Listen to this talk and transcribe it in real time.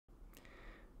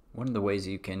One of the ways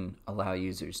you can allow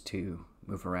users to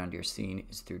move around your scene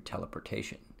is through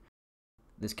teleportation.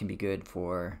 This can be good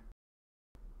for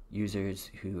users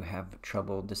who have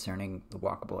trouble discerning the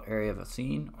walkable area of a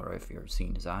scene, or if your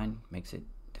scene design makes it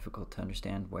difficult to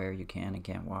understand where you can and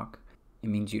can't walk. It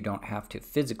means you don't have to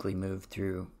physically move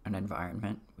through an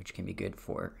environment, which can be good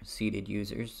for seated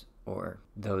users or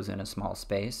those in a small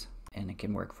space, and it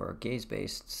can work for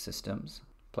gaze-based systems.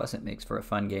 Plus, it makes for a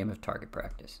fun game of target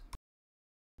practice.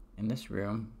 In this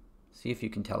room, see if you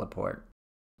can teleport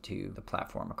to the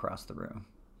platform across the room.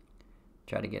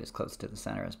 Try to get as close to the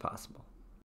center as possible.